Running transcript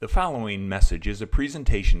The following message is a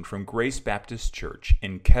presentation from Grace Baptist Church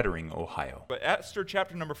in Kettering, Ohio. But Esther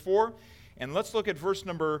chapter number 4, and let's look at verse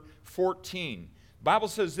number 14. The Bible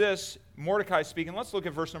says this, Mordecai speaking. Let's look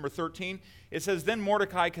at verse number 13. It says, "Then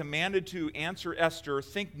Mordecai commanded to answer Esther,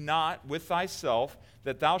 'Think not with thyself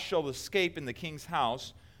that thou shalt escape in the king's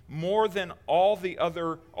house more than all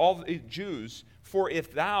the Jews. For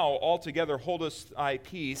if thou altogether holdest thy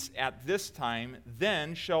peace at this time,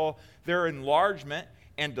 then shall their enlargement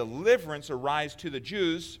and deliverance arise to the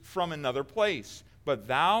Jews from another place. But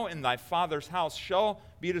thou and thy father's house shall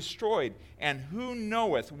be destroyed. And who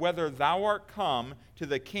knoweth whether thou art come to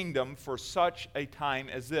the kingdom for such a time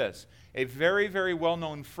as this?'" A very, very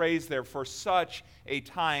well-known phrase there, "for such a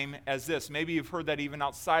time as this." Maybe you've heard that even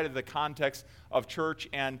outside of the context of church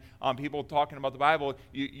and people talking about the Bible.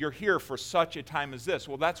 You're here for such a time as this.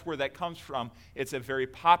 Well, that's where that comes from. It's a very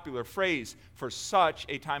popular phrase, "for such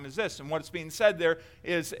a time as this." And what's being said there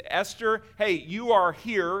is, Esther, hey, you are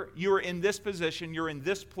here. You're in this position. You're in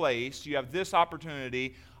this place. You have this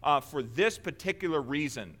opportunity for this particular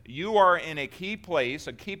reason. You are in a key place,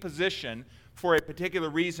 a key position for a particular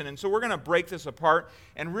reason. And so we're going to break this apart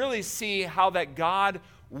and really see how that God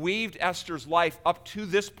weaved Esther's life up to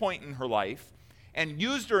this point in her life and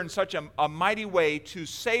used her in such a mighty way to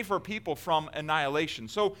save her people from annihilation.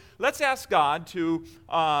 So let's ask God to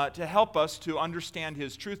help us to understand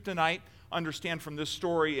His truth tonight, understand from this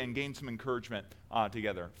story, and gain some encouragement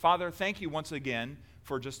together. Father, thank you once again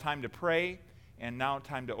for just time to pray and now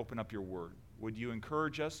time to open up your word. Would you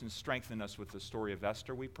encourage us and strengthen us with the story of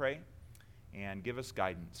Esther, we pray? And give us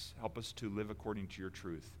guidance. Help us to live according to your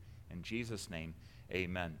truth. In Jesus' name,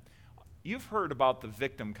 amen. You've heard about the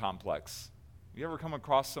victim complex. You ever come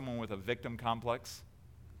across someone with a victim complex?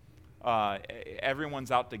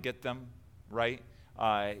 Everyone's out to get them, right?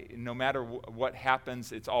 No matter what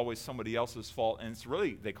happens, it's always somebody else's fault, and it's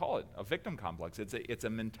really, they call it a victim complex. It's a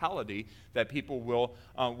mentality that people will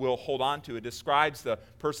hold on to. It describes the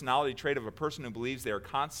personality trait of a person who believes they are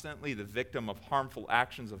constantly the victim of harmful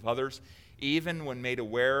actions of others, even when made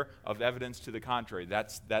aware of evidence to the contrary.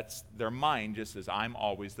 That's their mind just says, I'm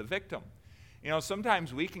always the victim. You know,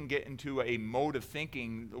 sometimes we can get into a mode of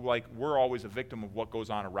thinking like we're always a victim of what goes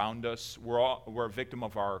on around us. We're a victim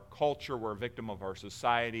of our culture. We're a victim of our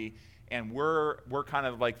society. And we're kind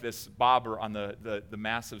of like this bobber on the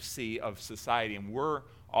massive sea of society. And we're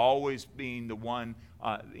always being the one,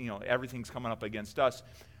 everything's coming up against us.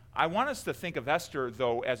 I want us to think of Esther,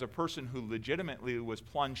 though, as a person who legitimately was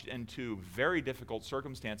plunged into very difficult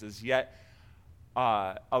circumstances, yet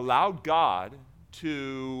allowed God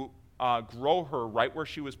to grow her right where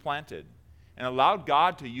she was planted, and allowed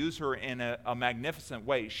God to use her in a magnificent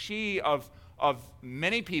way. She, of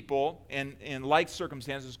many people in like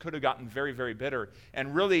circumstances, could have gotten very, very bitter.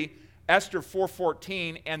 And really, Esther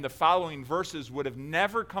 4:14 and the following verses would have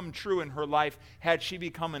never come true in her life had she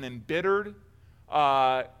become an embittered,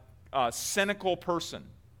 cynical person.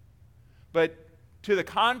 But to the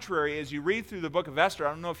contrary, as you read through the book of Esther,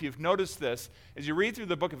 I don't know if you've noticed this, as you read through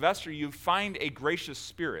the book of Esther, you find a gracious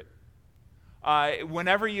spirit.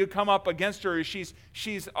 Whenever you come up against her, she's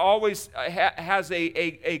always has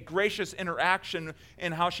a gracious interaction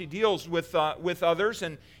in how she deals with others,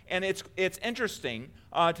 and it's interesting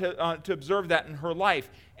to observe that in her life.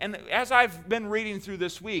 And as I've been reading through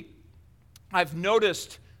this week, I've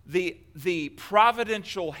noticed the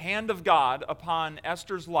providential hand of God upon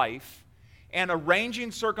Esther's life, and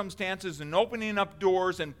arranging circumstances and opening up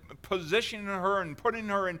doors and positioning her and putting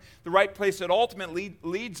her in the right place that ultimately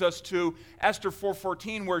leads us to Esther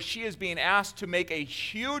 4:14, where she is being asked to make a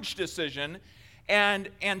huge decision and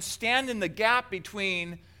stand in the gap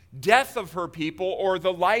between death of her people or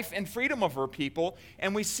the life and freedom of her people.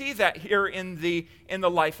 And we see that here in the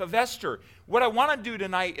life of Esther. What I want to do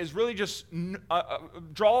tonight is really just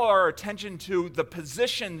draw our attention to the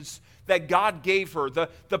positions that God gave her, the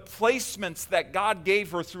placements that God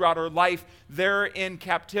gave her throughout her life there in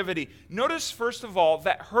captivity. Notice, first of all,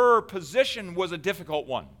 that her position was a difficult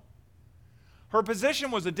one. Her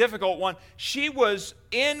position was a difficult one. She was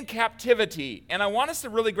in captivity, and I want us to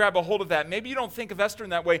really grab a hold of that. Maybe you don't think of Esther in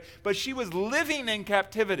that way, but she was living in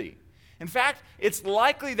captivity. In fact, it's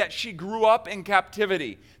likely that she grew up in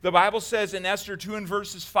captivity. The Bible says in Esther 2 and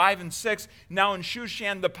verses 5 and 6, "Now in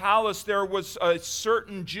Shushan the palace there was a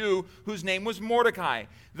certain Jew whose name was Mordecai,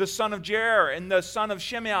 the son of Jair, and the son of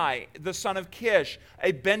Shimei, the son of Kish,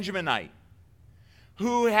 a Benjaminite,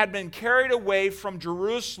 who had been carried away from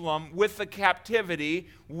Jerusalem with the captivity,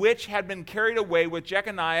 which had been carried away with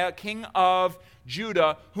Jeconiah, king of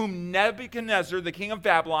Judah, whom Nebuchadnezzar, the king of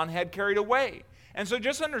Babylon, had carried away. And so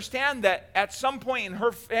just understand that at some point in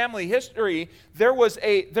her family history, there was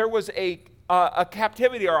a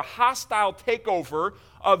captivity or a hostile takeover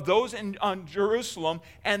of those in Jerusalem,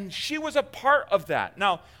 and she was a part of that.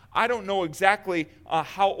 Now, I don't know exactly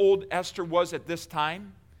how old Esther was at this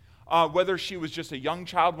time, whether she was just a young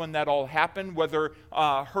child when that all happened, whether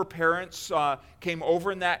her parents came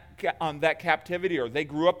over in that captivity, or they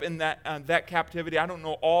grew up in that captivity. I don't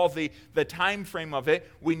know all the time frame of it.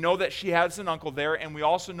 We know that she has an uncle there, and we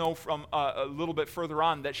also know from a little bit further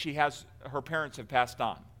on that her parents have passed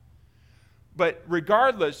on. But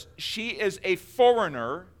regardless, she is a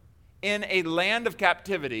foreigner in a land of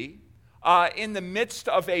captivity, in the midst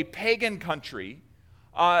of a pagan country,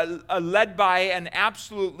 led by an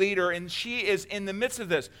absolute leader, and she is in the midst of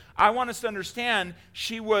this. I want us to understand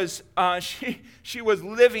she was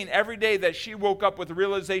living every day that she woke up with the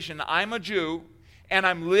realization, I'm a Jew, and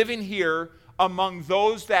I'm living here among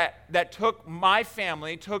those that took my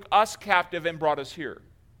family, took us captive, and brought us here.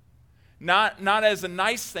 Not as a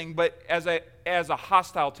nice thing, but as a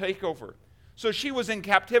hostile takeover. So she was in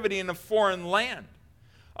captivity in a foreign land.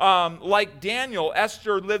 Like Daniel,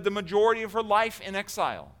 Esther lived the majority of her life in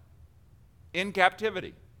exile, in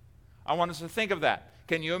captivity. I want us to think of that.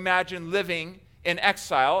 Can you imagine living in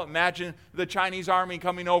exile? Imagine the Chinese army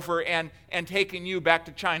coming over and taking you back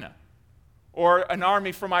to China. Or an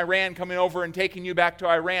army from Iran coming over and taking you back to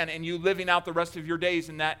Iran, and you living out the rest of your days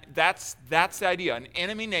in that's the idea. An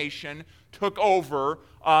enemy nation took over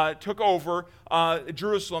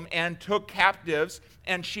Jerusalem and took captives,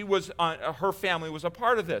 and her family was a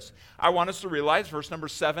part of this. I want us to realize, verse number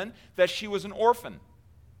 7, that she was an orphan.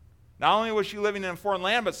 Not only was she living in a foreign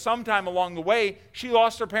land, but sometime along the way, she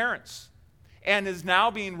lost her parents and is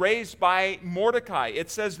now being raised by Mordecai.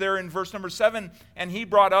 It says there in verse number 7, and he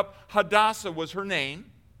brought up Hadassah was her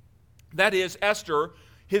name. That is Esther,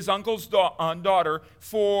 his uncle's daughter,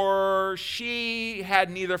 for she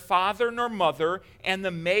had neither father nor mother, and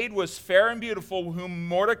the maid was fair and beautiful, whom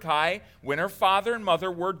Mordecai, when her father and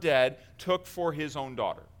mother were dead, took for his own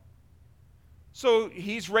daughter. So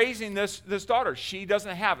he's raising this daughter. She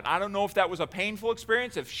doesn't have it. I don't know if that was a painful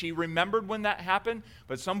experience, if she remembered when that happened,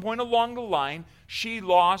 but at some point along the line, she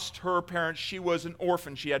lost her parents. She was an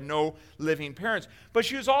orphan. She had no living parents. But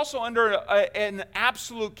she was also under an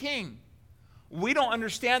absolute king. We don't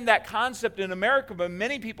understand that concept in America, but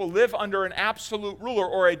many people live under an absolute ruler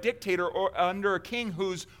or a dictator or under a king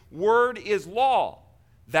whose word is law.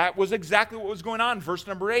 That was exactly what was going on. Verse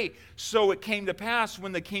number 8. So it came to pass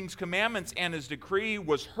when the king's commandments and his decree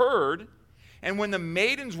was heard, and when the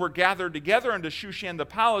maidens were gathered together unto Shushan the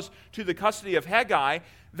palace to the custody of Haggai,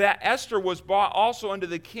 that Esther was brought also unto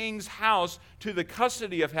the king's house to the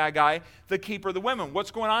custody of Haggai, the keeper of the women.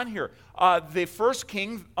 What's going on here? The first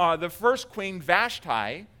queen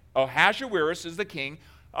Vashti, Ahasuerus is the king.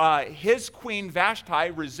 His queen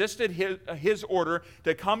Vashti resisted his order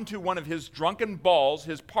to come to one of his drunken balls,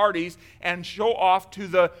 his parties, and show off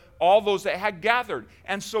to all those that had gathered.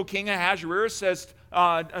 And so King Ahasuerus says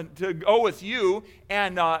to go with you,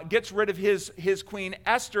 and gets rid of his queen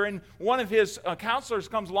Esther. And one of his counselors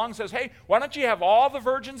comes along and says, hey, why don't you have all the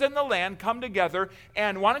virgins in the land come together,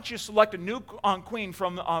 and why don't you select a new queen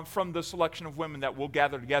from the selection of women that will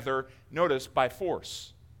gather together, notice, by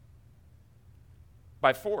force.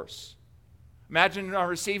 By force. Imagine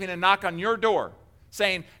receiving a knock on your door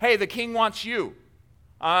saying, hey, the king wants you.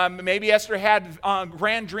 Maybe Esther had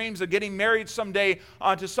grand dreams of getting married someday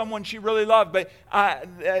to someone she really loved, but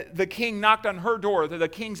the king knocked on her door. The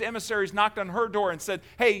king's emissaries knocked on her door and said,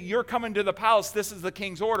 hey, you're coming to the palace. This is the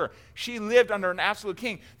king's order. She lived under an absolute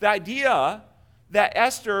king. The idea that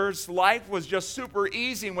Esther's life was just super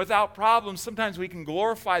easy and without problems, sometimes we can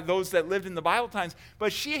glorify those that lived in the Bible times,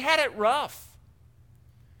 but she had it rough.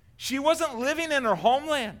 She wasn't living in her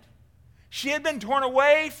homeland. She had been torn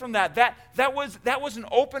away from that. That was an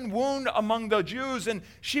open wound among the Jews, and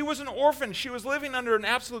she was an orphan. She was living under an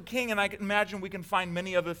absolute king, and I can imagine we can find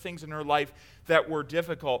many other things in her life that were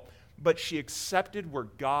difficult, but she accepted where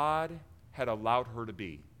God had allowed her to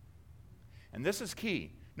be. And this is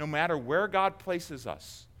key. No matter where God places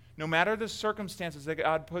us, no matter the circumstances that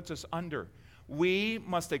God puts us under, we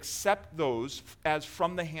must accept those as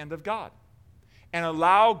from the hand of God, and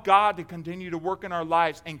allow God to continue to work in our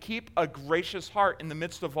lives and keep a gracious heart in the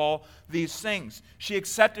midst of all these things. She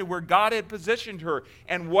accepted where God had positioned her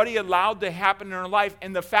and what he allowed to happen in her life.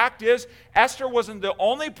 And the fact is, Esther wasn't the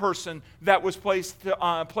only person that was placed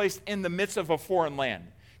in the midst of a foreign land.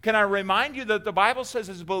 Can I remind you that the Bible says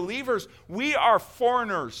as believers, we are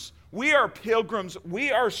foreigners. We are pilgrims.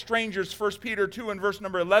 We are strangers. 1 Peter 2 and verse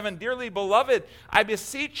number 11. Dearly beloved, I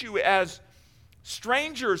beseech you as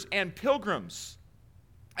strangers and pilgrims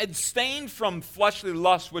Abstain from fleshly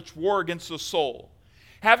lusts which war against the soul.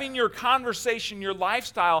 Having your conversation, your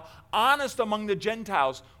lifestyle, honest among the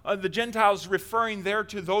Gentiles referring there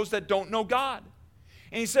to those that don't know God.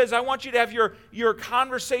 And he says, I want you to have your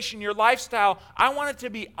conversation, your lifestyle, I want it to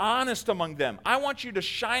be honest among them. I want you to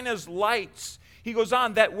shine as lights. He goes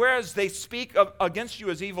on, that whereas they speak against you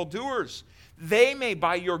as evildoers, they may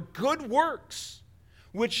by your good works,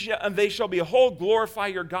 which they shall behold, glorify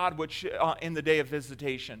your God, which in the day of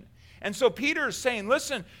visitation. And so Peter is saying,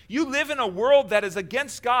 listen, you live in a world that is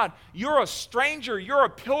against God. You're a stranger. You're a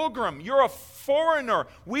pilgrim. You're a foreigner.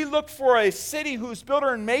 We look for a city whose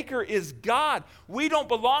builder and maker is God. We don't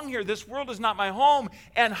belong here. This world is not my home.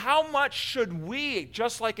 And how much should we,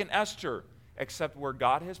 just like in Esther, accept where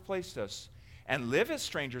God has placed us and live as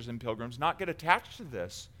strangers and pilgrims, not get attached to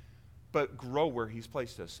this, but grow where he's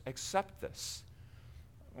placed us. Accept this.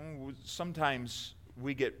 Sometimes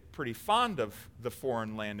we get pretty fond of the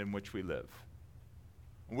foreign land in which we live.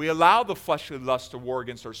 We allow the fleshly lust to war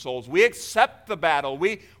against our souls. We accept the battle.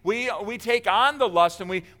 We take on the lust and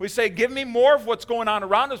we say, give me more of what's going on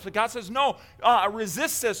around us. But God says, no,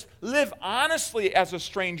 resist this. Live honestly as a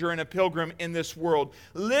stranger and a pilgrim in this world.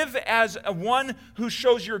 Live as one who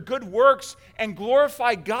shows your good works and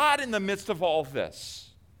glorify God in the midst of all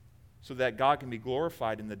this, so that God can be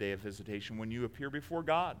glorified in the day of visitation when you appear before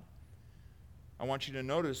God. I want you to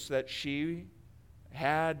notice that she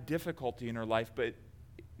had difficulty in her life, but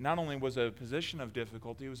not only was it a position of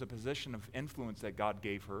difficulty, it was a position of influence that God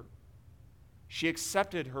gave her. She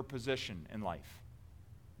accepted her position in life,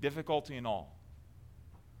 difficulty and all,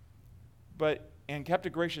 and kept a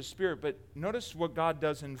gracious spirit. But notice what God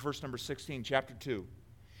does in verse number 16, chapter 2.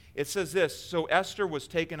 It says this, so Esther was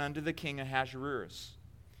taken unto the king Ahasuerus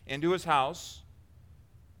into his house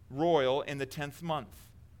royal in the 10th month,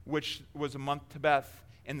 which was a month Tebeth,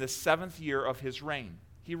 in the 7th year of his reign.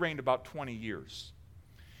 He reigned about 20 years.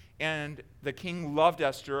 And the king loved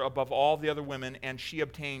Esther above all the other women, and she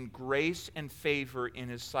obtained grace and favor in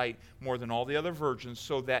his sight more than all the other virgins,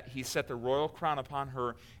 so that he set the royal crown upon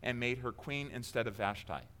her and made her queen instead of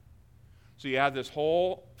Vashti. So you have this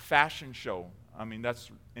whole fashion show. I mean, that's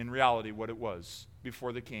in reality what it was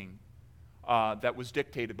before the king. That was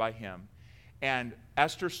dictated by him. And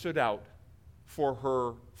Esther stood out for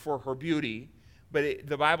her beauty, but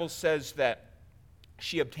the Bible says that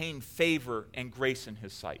she obtained favor and grace in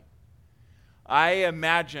his sight. I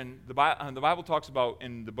imagine, the Bible talks about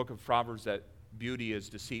in the book of Proverbs that beauty is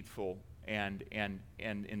deceitful and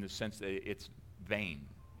in the sense that it's vain.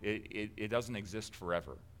 It doesn't exist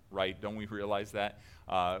forever. Right? Don't we realize that?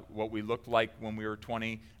 What we looked like when we were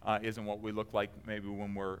 20 isn't what we look like maybe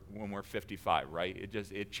when we're 55, right?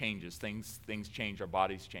 It changes. Things change. Our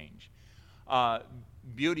bodies change.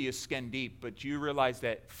 Beauty is skin deep, but do you realize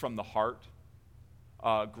that from the heart,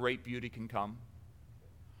 great beauty can come?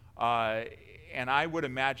 And I would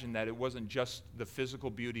imagine that it wasn't just the physical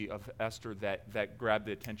beauty of Esther that grabbed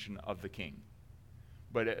the attention of the king,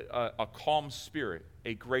 but a calm spirit,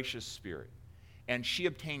 a gracious spirit. And she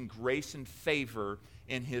obtained grace and favor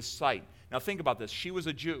in his sight. Now think about this. She was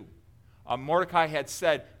a Jew. Mordecai had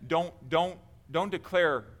said, don't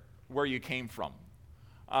declare where you came from.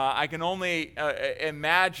 I can only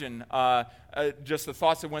imagine just the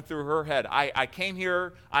thoughts that went through her head. I came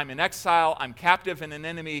here, I'm in exile, I'm captive in an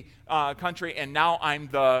enemy country, and now I'm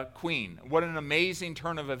the queen. What an amazing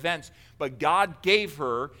turn of events. But God gave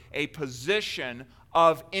her a position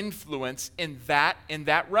of influence in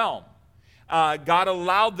that realm. God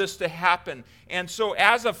allowed this to happen. And so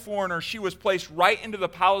as a foreigner, she was placed right into the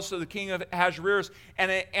palace of the king of Ahasuerus.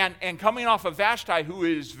 And coming off of Vashti, who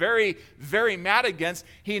is very, very mad against,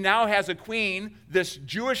 he now has a queen, this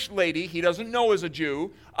Jewish lady he doesn't know is a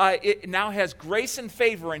Jew. It now has grace and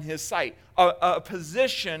favor in his sight, a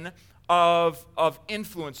position of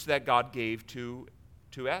influence that God gave to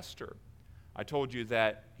Esther. I told you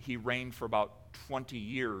that he reigned for about 20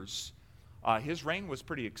 years. His reign was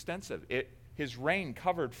pretty extensive. His reign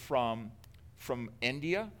covered from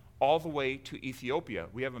India all the way to Ethiopia.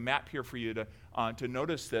 We have a map here for you to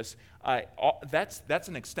notice this. That's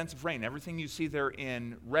an extensive reign. Everything you see there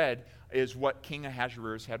in red is what King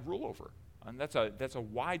Ahasuerus had rule over. And that's a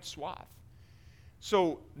wide swath.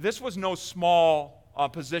 So this was no small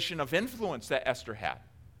position of influence that Esther had.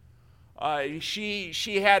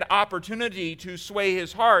 She had opportunity to sway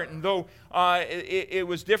his heart, and though it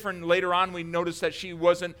was different later on, we noticed that she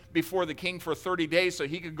wasn't before the king for 30 days, so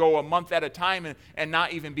he could go a month at a time and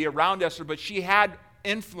not even be around Esther, but she had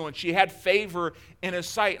influence, she had favor in his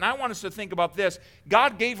sight. And I want us to think about this.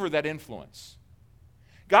 God gave her that influence.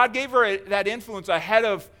 God gave her that influence ahead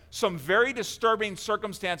of some very disturbing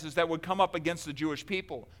circumstances that would come up against the Jewish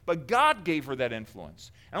people. But God gave her that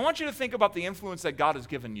influence. And I want you to think about the influence that God has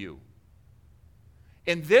given you.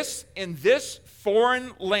 In this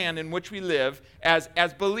foreign land in which we live as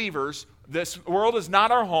believers, this world is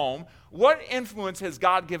not our home. What influence has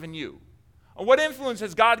God given you? What influence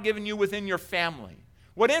has God given you within your family?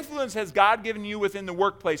 What influence has God given you within the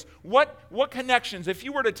workplace? What connections, if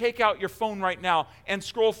you were to take out your phone right now and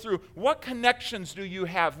scroll through, what connections do you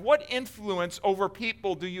have? What influence over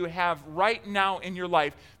people do you have right now in your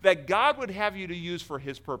life that God would have you to use for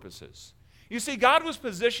his purposes? You see, God was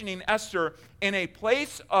positioning Esther in a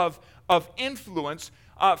place of influence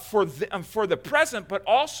for the present, but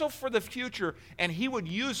also for the future, and he would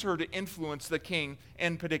use her to influence the king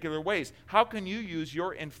in particular ways. How can you use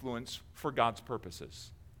your influence for God's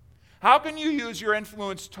purposes? How can you use your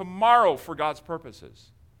influence tomorrow for God's purposes?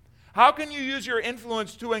 How can you use your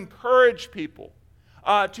influence to encourage people,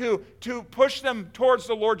 to push them towards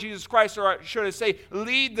the Lord Jesus Christ, or should I say,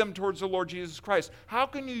 lead them towards the Lord Jesus Christ? How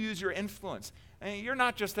can you use your influence? And you're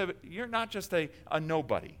not just a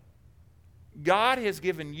nobody. God has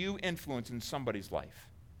given you influence in somebody's life.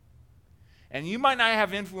 And you might not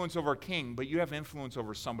have influence over a king, but you have influence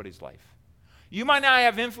over somebody's life. You might not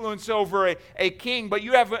have influence over a king, but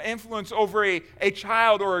you have influence over a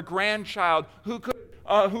child or a grandchild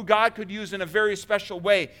who God could use in a very special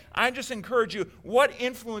way. I just encourage you, what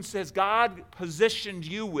influence has God positioned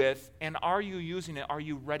you with, and are you using it? Are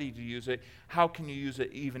you ready to use it? How can you use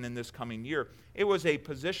it even in this coming year? It was a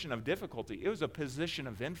position of difficulty. It was a position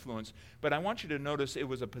of influence, but I want you to notice it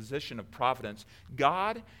was a position of providence.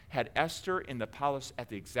 God had Esther in the palace at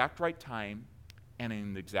the exact right time and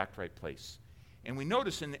in the exact right place. And we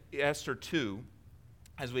notice in Esther 2,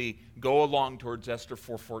 as we go along towards Esther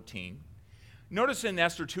 4:14, notice in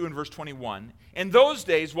Esther 2 and verse 21, in those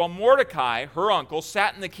days, while Mordecai, her uncle,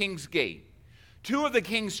 sat in the king's gate, two of the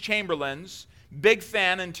king's chamberlains,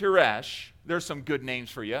 Bigthan and Teresh, there's some good names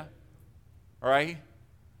for you, all right?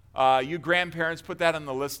 You grandparents, put that on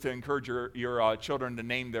the list to encourage your children to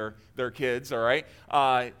name their kids, all right?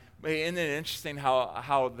 Isn't it interesting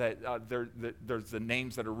how there's the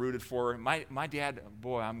names that are rooted for? My dad,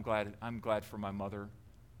 boy, I'm glad for my mother.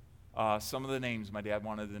 Some of the names my dad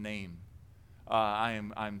wanted to name.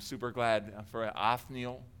 I'm super glad for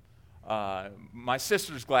Othniel. My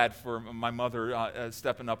sister's glad for my mother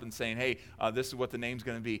stepping up and saying, "Hey, this is what the name's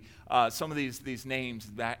going to be." Some of these names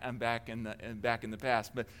back in the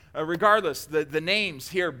past, but regardless, the names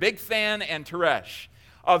here: Bigthan and Teresh,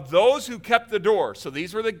 of those who kept the door. So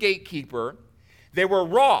these were the gatekeeper. They were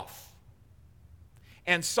wroth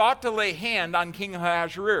and sought to lay hand on King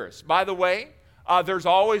Ahasuerus. By the way, there's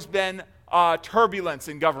always been turbulence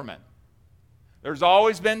in government. There's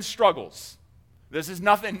always been struggles. This is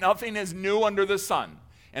nothing is new under the sun.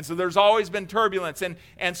 And so there's always been turbulence.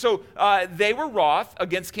 And so they were wroth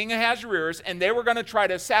against King Ahasuerus, and they were going to try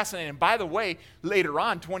to assassinate him. By the way, later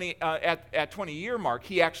on, at 20-year mark,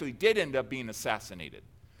 he actually did end up being assassinated.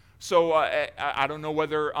 So I don't know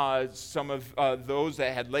whether some of those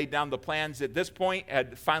that had laid down the plans at this point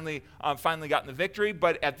had finally gotten the victory.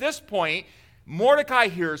 But at this point, Mordecai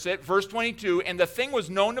hears it, verse 22, and the thing was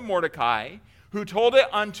known to Mordecai, who told it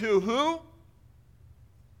unto who?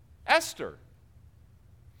 Esther.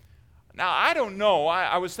 Now, I don't know.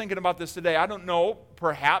 I was thinking about this today. I don't know.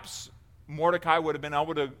 Perhaps Mordecai would have been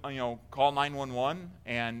able to, call 911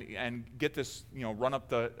 and get this, run up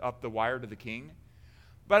the wire to the king.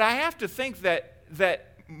 But I have to think that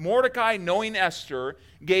Mordecai, knowing Esther,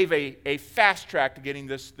 gave a fast track to getting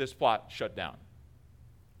this plot shut down.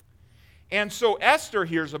 And so Esther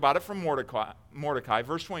hears about it from Mordecai.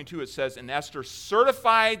 Verse 22, it says, and Esther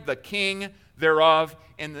certified the king thereof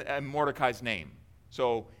in Mordecai's name.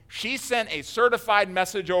 So she sent a certified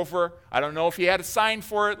message over. I don't know if he had to sign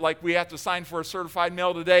for it like we have to sign for a certified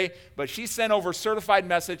mail today, but she sent over a certified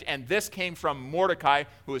message, and this came from Mordecai,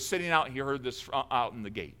 who was sitting out. He heard this out in the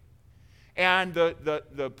gate. And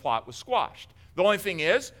the plot was squashed. The only thing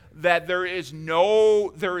is that there is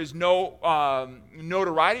no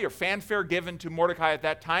notoriety or fanfare given to Mordecai at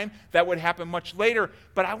that time. That would happen much later.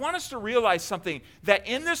 But I want us to realize something, that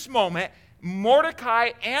in this moment,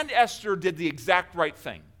 Mordecai and Esther did the exact right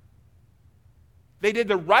thing. They did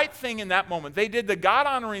the right thing in that moment. They did the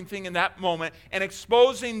God-honoring thing in that moment and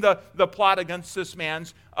exposing the plot against this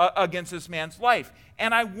man's life.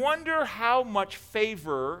 And I wonder how much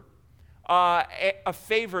favor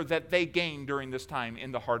that they gained during this time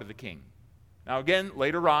in the heart of the king. Now again,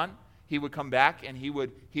 later on, he would come back and he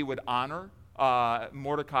would honor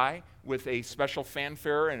Mordecai with a special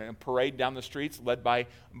fanfare and a parade down the streets led by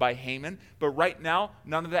Haman. But right now,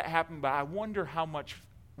 none of that happened. But I wonder how much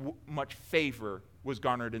much favor was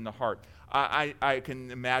garnered in the heart. I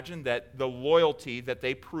can imagine that the loyalty that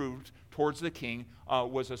they proved towards the king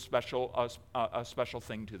was a special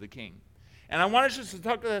thing to the king. And I want us just to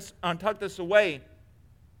tuck this away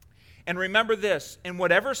and remember this: in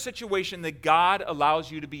whatever situation that God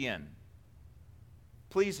allows you to be in,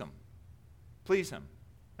 please Him. Please Him.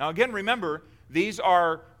 Now again, remember, these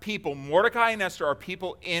are people, Mordecai and Esther are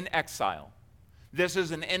people in exile. This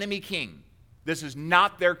is an enemy king. This is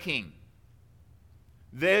not their king.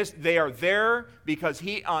 They are there because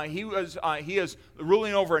he is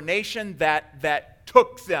ruling over a nation that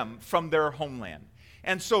took them from their homeland.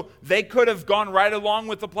 And so they could have gone right along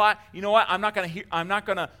with the plot. You know what? I'm not going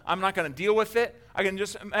to deal with it. I can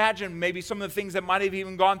just imagine maybe some of the things that might have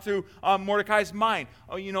even gone through Mordecai's mind.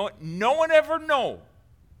 Oh, you know what? No one ever know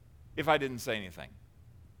if I didn't say anything.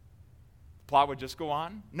 The plot would just go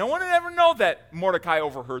on. No one would ever know that Mordecai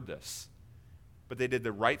overheard this. But they did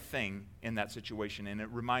the right thing in that situation. And it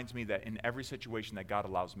reminds me that in every situation that God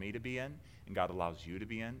allows me to be in and God allows you to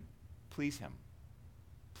be in, please Him.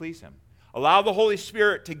 Please Him. Allow the Holy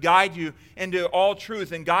Spirit to guide you into all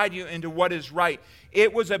truth and guide you into what is right.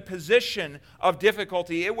 It was a position of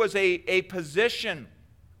difficulty. It was a position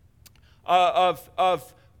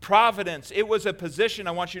of providence. It was a position,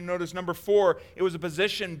 I want you to notice number 4, it was a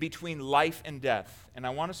position between life and death. And I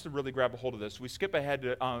want us to really grab a hold of this. We skip ahead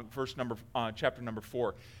to chapter number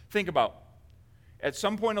 4. Think about, at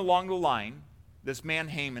some point along the line, this man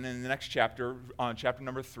Haman, in the next chapter, chapter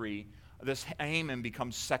number 3, this Haman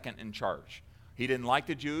becomes second in charge. He didn't like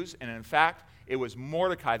the Jews, and in fact, it was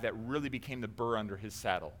Mordecai that really became the burr under his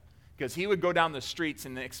saddle. Because he would go down the streets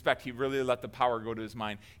and expect he really let the power go to his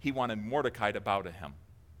mind. He wanted Mordecai to bow to him,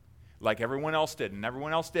 like everyone else did, and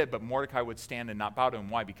everyone else did, but Mordecai would stand and not bow to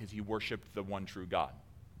him. Why? Because he worshiped the one true God.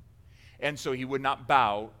 And so he would not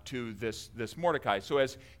bow to this Mordecai. So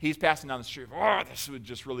as he's passing down the street, this would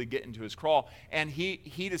just really get into his crawl. And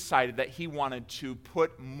he decided that he wanted to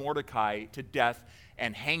put Mordecai to death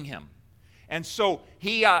and hang him. And so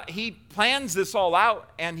he plans this all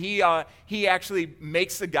out, and he actually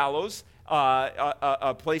makes the gallows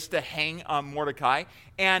a place to hang Mordecai.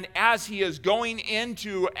 And as he is going in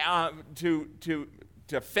to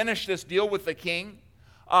finish this deal with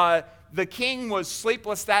the king was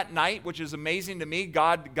sleepless that night, which is amazing to me.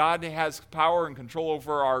 God has power and control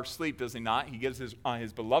over our sleep, does He not? He gives His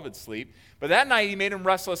beloved sleep. But that night He made him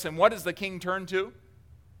restless, and what does the king turn to?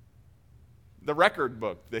 The record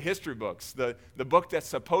book, the history books, the book that's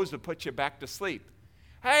supposed to put you back to sleep.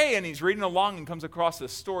 Hey, and he's reading along and comes across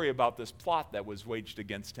this story about this plot that was waged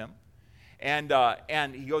against him. And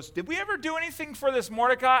he goes, did we ever do anything for this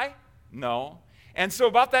Mordecai? No. And so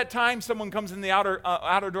about that time, someone comes in the outer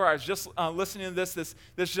door. I was just listening to this.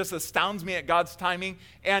 This just astounds me at God's timing.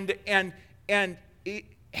 And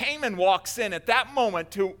Haman walks in at that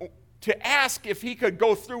moment to ask if he could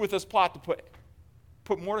go through with this plot to put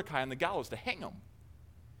Mordecai on the gallows, to hang him.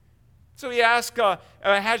 So he asks,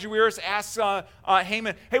 Ahasuerus asks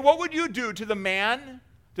Haman, hey, what would you do to the man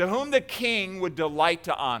to whom the king would delight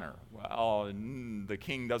to honor? Well, the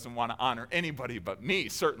king doesn't want to honor anybody but me,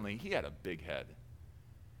 certainly. He had a big head.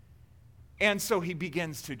 And so he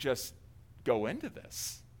begins to just go into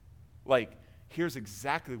this. Like, here's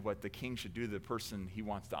exactly what the king should do to the person he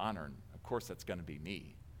wants to honor. And of course, that's going to be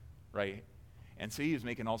me, right? And so he was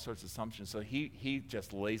making all sorts of assumptions. So he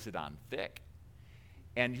just lays it on thick.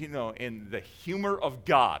 And, you know, in the humor of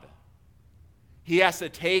God, he has to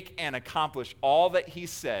take and accomplish all that he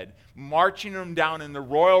said, marching him down in the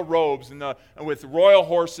royal robes and with royal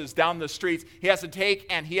horses down the streets. He has to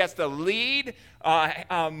take and he has to lead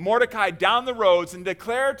Mordecai down the roads and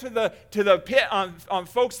declare to the pit on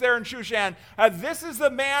folks there in Shushan, this is the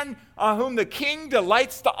man whom the king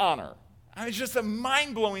delights to honor. I mean, it's just a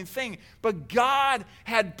mind-blowing thing. But God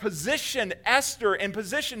had positioned Esther and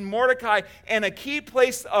positioned Mordecai in a key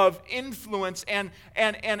place of influence and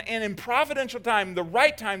in providential time, the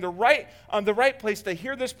right place to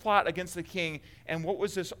hear this plot against the king. And what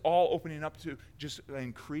was this all opening up to? Just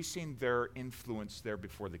increasing their influence there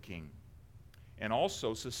before the king. And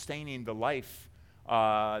also sustaining the life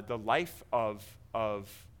of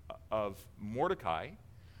Mordecai,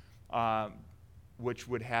 which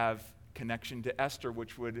would have connection to Esther,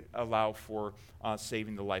 which would allow for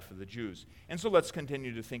saving the life of the Jews. And so let's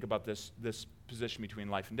continue to think about this position between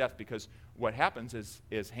life and death, because what happens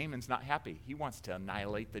is Haman's not happy. He wants to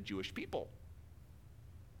annihilate the Jewish people.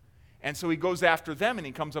 And so he goes after them, and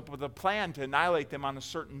he comes up with a plan to annihilate them on a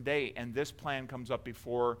certain day. And this plan comes up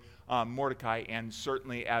before Mordecai, and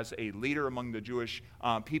certainly as a leader among the Jewish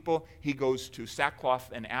people, he goes to sackcloth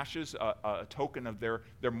and ashes, a token of their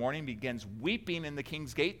mourning, begins weeping in the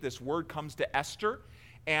king's gate. This word comes to Esther.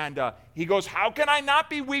 And he goes, how can I not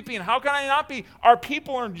be weeping? How can I not be? Our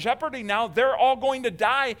people are in jeopardy now. They're all going to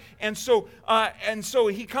die. And so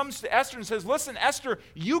he comes to Esther and says, listen, Esther,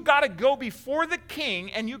 you got to go before the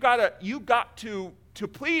king, and you got to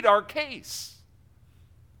plead our case.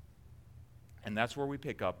 And that's where we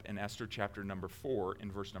pick up in Esther chapter number 4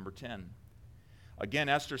 in verse number 10. Again,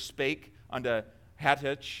 Esther spake unto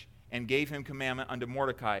Hattach, and gave him commandment unto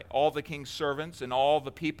Mordecai. All the king's servants and all the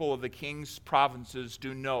people of the king's provinces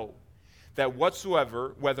do know that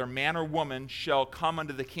whatsoever, whether man or woman, shall come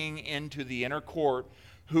unto the king into the inner court,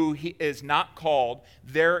 who he is not called,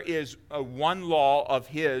 there is one law of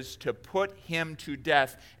his to put him to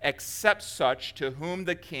death, except such to whom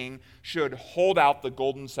the king should hold out the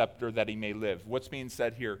golden scepter that he may live. What's being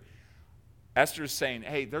said here? Esther's saying,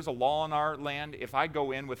 hey, there's a law in our land. If I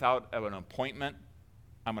go in without an appointment,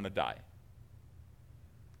 I'm going to die.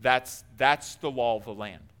 That's the law of the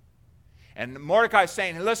land. And Mordecai is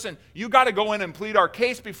saying, hey, listen, you got to go in and plead our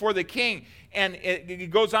case before the king. And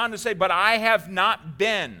it goes on to say, but I have not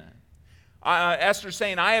been. Esther's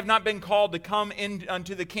saying, I have not been called to come in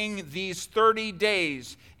unto the king these 30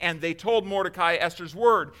 days. And they told Mordecai Esther's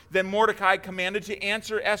word. Then Mordecai commanded to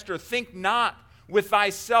answer Esther, think not with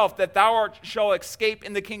thyself that thou shalt escape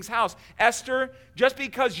in the king's house. Esther, just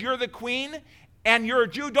because you're the queen and you're a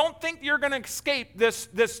Jew, don't think you're going to escape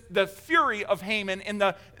the fury of Haman and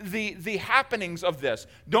the happenings of this.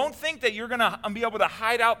 Don't think that you're going to be able to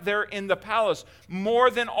hide out there in the palace more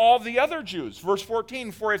than all the other Jews. Verse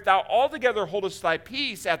 14, for if thou altogether holdest thy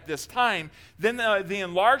peace at this time, then the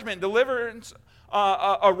enlargement, deliverance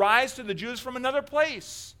arise to the Jews from another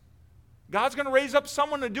place. God's going to raise up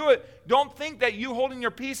someone to do it. Don't think that you holding your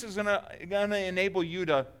peace is going to enable you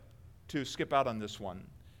to skip out on this one.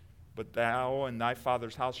 But thou and thy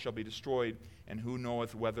father's house shall be destroyed, and who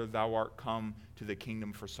knoweth whether thou art come to the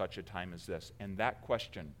kingdom for such a time as this? And that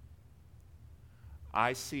question,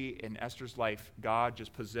 I see in Esther's life, God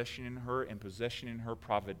just positioning her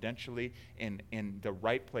providentially in the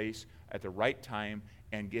right place at the right time,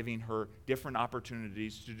 and giving her different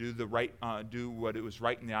opportunities to do what it was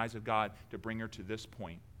right in the eyes of God to bring her to this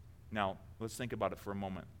point. Now, let's think about it for a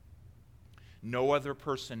moment. No other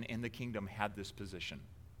person in the kingdom had this position.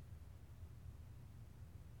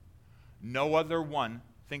 No other one.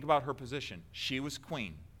 Think about her position. She was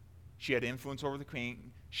queen. She had influence over the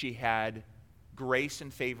king. She had grace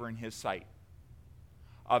and favor in his sight.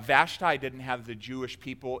 Vashti didn't have the Jewish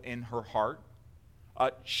people in her heart.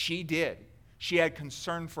 She did. She had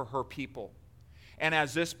concern for her people. And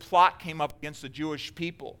as this plot came up against the Jewish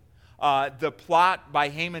people, the plot by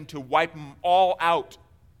Haman to wipe them all out,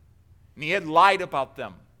 and he had lied about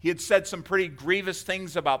them. He had said some pretty grievous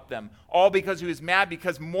things about them, all because he was mad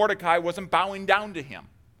because Mordecai wasn't bowing down to him.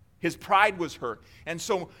 His pride was hurt. And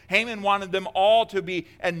so Haman wanted them all to be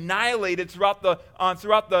annihilated throughout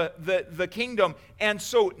the kingdom. And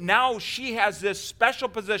so now she has this special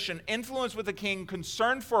position, influence with the king,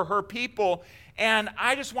 concern for her people. And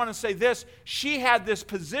I just want to say this, she had this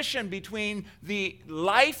position between the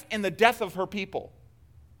life and the death of her people.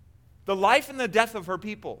 The life and the death of her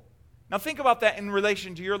people. Now think about that in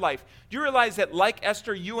relation to your life. Do you realize that like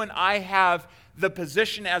Esther, you and I have the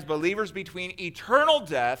position as believers between eternal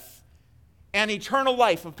death and eternal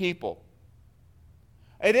life of people?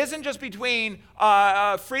 It isn't just between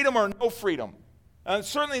freedom or no freedom.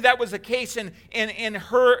 Certainly that was the case in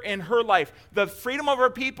her life. The freedom of her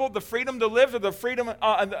people, the freedom to live, or the freedom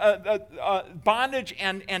bondage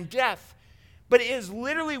and death. But it is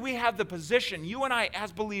literally, we have the position, you and I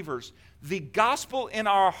as believers, the gospel in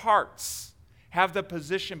our hearts have the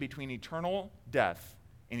position between eternal death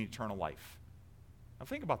and eternal life. Now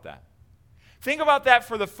think about that. Think about that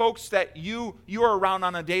for the folks that you are around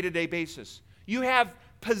on a day-to-day basis. You have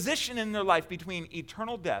position in their life between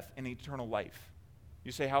eternal death and eternal life.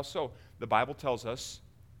 You say, how so? The Bible tells us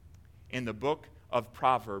in the book of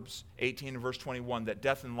Proverbs 18 and verse 21 that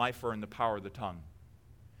death and life are in the power of the tongue.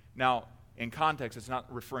 Now, in context, it's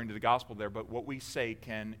not referring to the gospel there, but what we say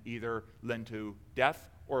can either lend to death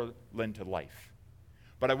or lend to life.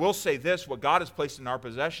 But I will say this, what God has placed in our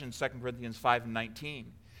possession, 2 Corinthians 5 and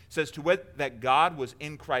 19, says to wit that God was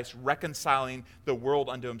in Christ reconciling the world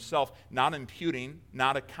unto himself, not imputing,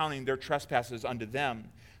 not accounting their trespasses unto them,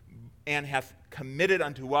 and hath committed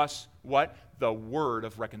unto us, what? The word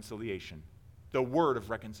of reconciliation. The word of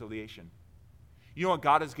reconciliation. You know what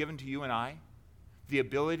God has given to you and I? the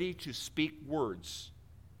ability to speak words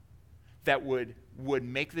that would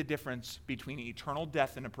make the difference between eternal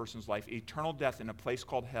death in a person's life, eternal death in a place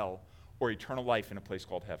called hell, or eternal life in a place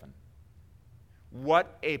called heaven.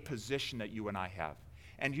 What a position that you and I have.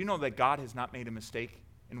 And you know that God has not made a mistake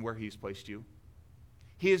in where He's placed you.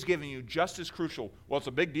 He has given you just as crucial. Well, it's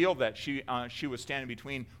a big deal that she was standing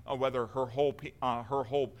between whether her whole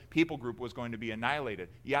people group was going to be annihilated.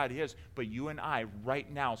 Yeah, it is. But you and I right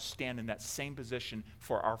now stand in that same position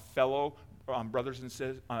for our fellow brothers and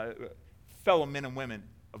sisters, fellow men and women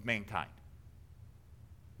of mankind.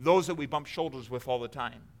 Those that we bump shoulders with all the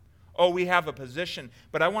time. Oh, we have a position.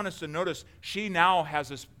 But I want us to notice she now has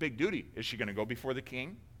this big duty. Is she going to go before the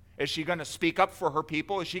king? Is she going to speak up for her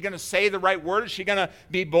people? Is she going to say the right word? Is she going to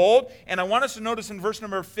be bold? And I want us to notice in verse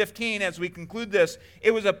number 15 as we conclude this,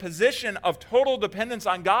 it was a position of total dependence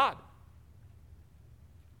on God.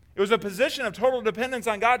 It was a position of total dependence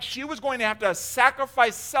on God. She was going to have to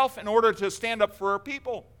sacrifice self in order to stand up for her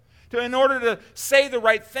people. In order to say the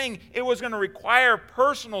right thing, it was going to require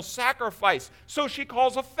personal sacrifice. So she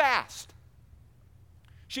calls a fast.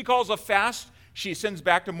 She calls a fast. She sends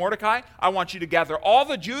back to Mordecai, I want you to gather all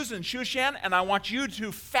the Jews in Shushan, and I want you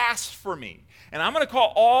to fast for me. And I'm going to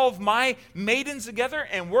call all of my maidens together,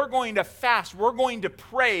 and we're going to fast. We're going to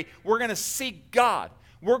pray. We're going to seek God.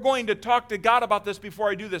 We're going to talk to God about this before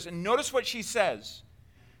I do this. And notice what she says.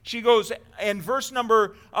 She goes, in verse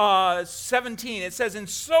number 17, it says, and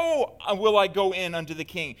so will I go in unto the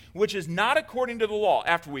king, which is not according to the law.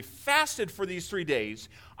 After we fasted for these 3 days,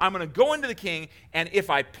 I'm going to go into the king, and if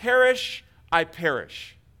I perish, I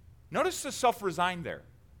perish. Notice the self-resign there.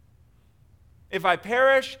 If I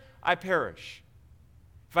perish, I perish.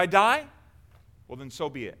 If I die, well then so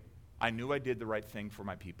be it. I knew I did the right thing for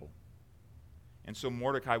my people. And so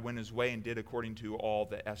Mordecai went his way and did according to all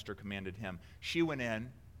that Esther commanded him. She went in,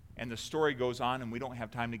 and the story goes on, and we don't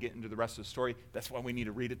have time to get into the rest of the story. That's why we need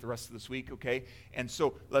to read it the rest of this week, okay? And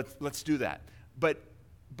so let's do that. But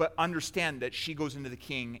understand that she goes into the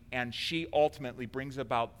king, and she ultimately brings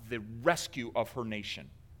about the rescue of her nation.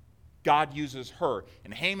 God uses her,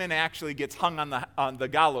 and Haman actually gets hung on the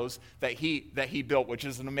gallows that he built, which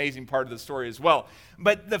is an amazing part of the story as well.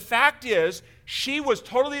 But the fact is, she was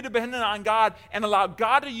totally dependent on God and allowed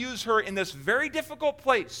God to use her in this very difficult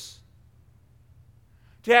place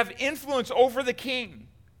to have influence over the king.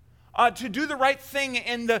 To do the right thing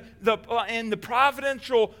in the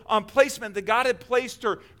providential placement that God had placed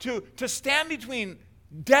her, to stand between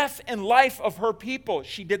death and life of her people.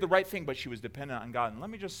 She did the right thing, but she was dependent on God. And let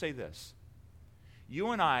me just say this.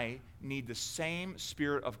 You and I need the same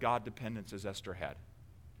spirit of God dependence as Esther had.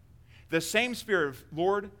 The same spirit of,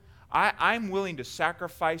 Lord, I'm willing to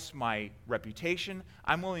sacrifice my reputation.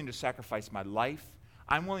 I'm willing to sacrifice my life.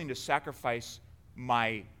 I'm willing to sacrifice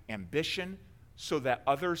my ambition so that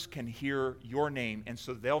others can hear your name and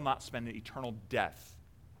so they'll not spend an eternal death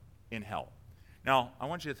in hell. Now, I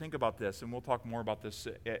want you to think about this, and we'll talk more about this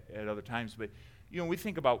at other times, but we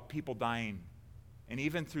think about people dying, and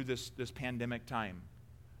even through this pandemic time,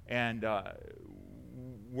 and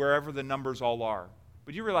wherever the numbers all are.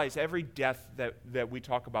 But you realize every death that we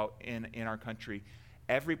talk about in our country,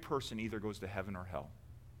 every person either goes to heaven or hell.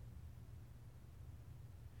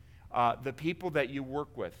 The people that you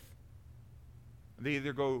work with, they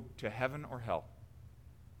either go to heaven or hell.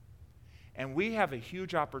 And we have a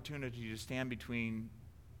huge opportunity to stand between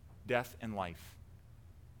death and life.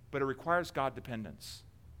 But it requires God dependence.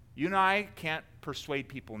 You and I can't persuade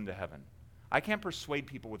people into heaven. I can't persuade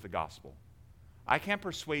people with the gospel. I can't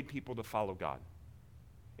persuade people to follow God.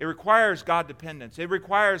 It requires God dependence. It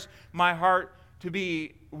requires my heart to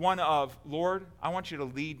be one of, Lord, I want you to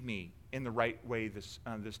lead me in the right way this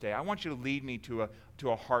day. I want you to lead me to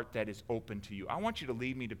a heart that is open to you. I want you to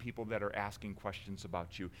lead me to people that are asking questions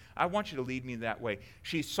about you. I want you to lead me that way.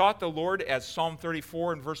 She sought the Lord, as Psalm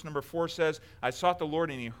 34 and verse number 4 says, I sought the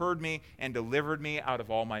Lord and he heard me and delivered me out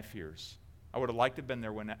of all my fears. I would have liked to have been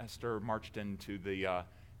there when Esther marched into the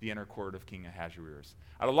inner court of King Ahasuerus.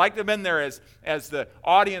 I would have liked to have been there as the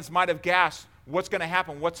audience might have gasped, what's going to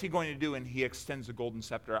happen? What's he going to do? And he extends the golden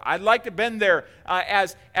scepter. I'd like to have been there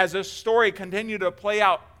as this story continued to play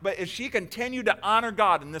out. But as she continued to honor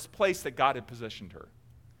God in this place that God had positioned her.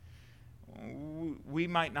 We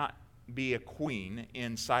might not be a queen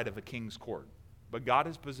inside of a king's court. But God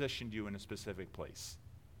has positioned you in a specific place.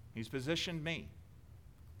 He's positioned me.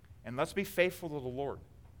 And let's be faithful to the Lord.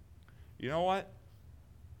 You know what?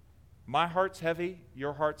 My heart's heavy.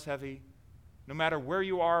 Your heart's heavy. No matter where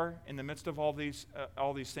you are in the midst of all these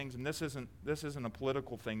things, and this isn't a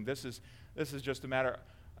political thing. This is just a matter.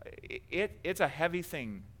 It's a heavy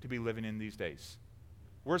thing to be living in these days.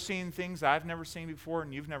 We're seeing things I've never seen before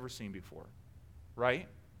and you've never seen before, right?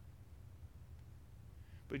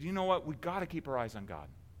 But you know what? We've got to keep our eyes on God.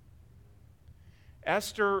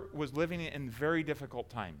 Esther was living in very difficult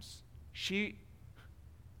times. She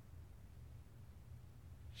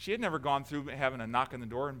had never gone through having a knock on the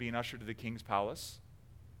door and being ushered to the king's palace.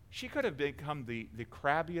 She could have become the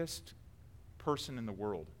crabbiest person in the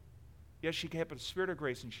world. Yet she kept a spirit of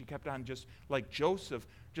grace, and she kept on, just like Joseph,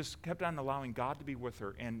 just kept on allowing God to be with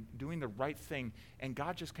her and doing the right thing. And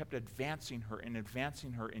God just kept advancing her and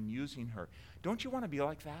using her. Don't you want to be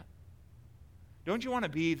like that? Don't you want to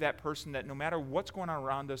be that person that no matter what's going on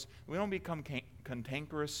around us, we don't become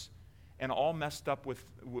cantankerous and all messed up with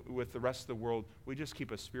the rest of the world. We just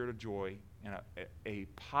keep a spirit of joy and a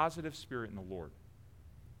positive spirit in the Lord.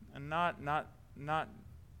 And not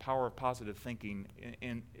power of positive thinking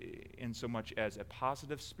in so much as a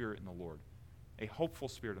positive spirit in the Lord, a hopeful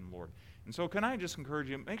spirit in the Lord. And so can I just encourage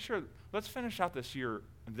you, make sure, let's finish out this year,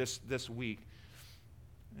 this week.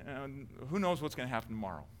 Who knows what's going to happen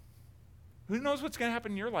tomorrow? Who knows what's going to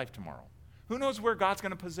happen in your life tomorrow? Who knows where God's going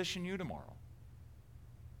to position you tomorrow?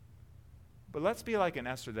 But let's be like an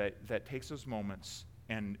Esther that takes those moments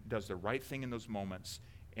and does the right thing in those moments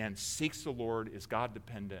and seeks the Lord, is God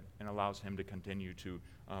dependent, and allows him to continue to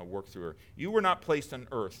work through her. You were not placed on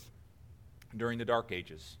earth during the Dark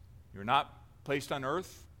Ages. You were not placed on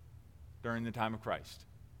earth during the time of Christ.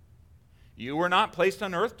 You were not placed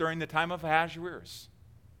on earth during the time of Ahasuerus.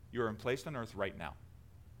 You are placed on earth right now.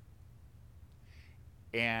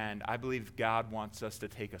 And I believe God wants us to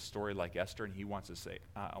take a story like Esther, and he wants us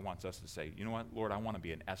to say, you know what, Lord, I want to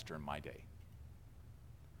be an Esther in my day.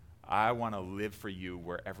 I want to live for you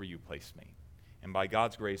wherever you place me. And by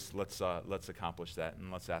God's grace, let's accomplish that,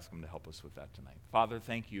 and let's ask him to help us with that tonight. Father,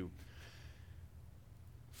 thank you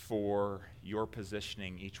for your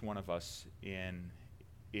positioning each one of us in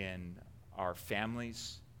our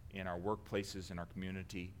families, in our workplaces, in our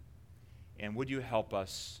community. And would you help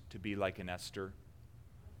us to be like an Esther?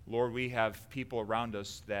 Lord, we have people around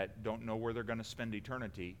us that don't know where they're going to spend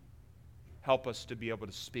eternity. Help us to be able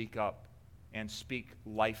to speak up and speak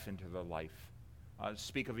life into their life.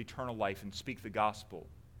 Speak of eternal life and speak the gospel,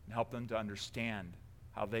 and help them to understand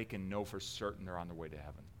how they can know for certain they're on their way to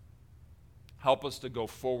heaven. Help us to go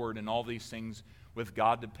forward in all these things with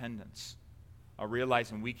God dependence,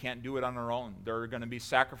 realizing we can't do it on our own. There are going to be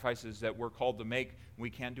sacrifices that we're called to make. We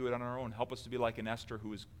can't do it on our own. Help us to be like an Esther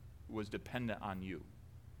who was dependent on you.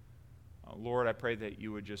 Lord, I pray that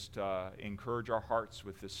you would just encourage our hearts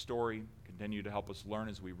with this story, continue to help us learn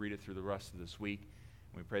as we read it through the rest of this week.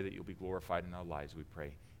 We pray that you'll be glorified in our lives, we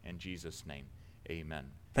pray. In Jesus' name,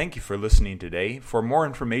 amen. Thank you for listening today. For more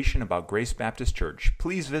information about Grace Baptist Church,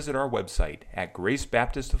 please visit our website at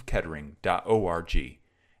gracebaptistofkettering.org.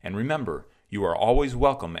 And remember, you are always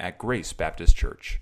welcome at Grace Baptist Church.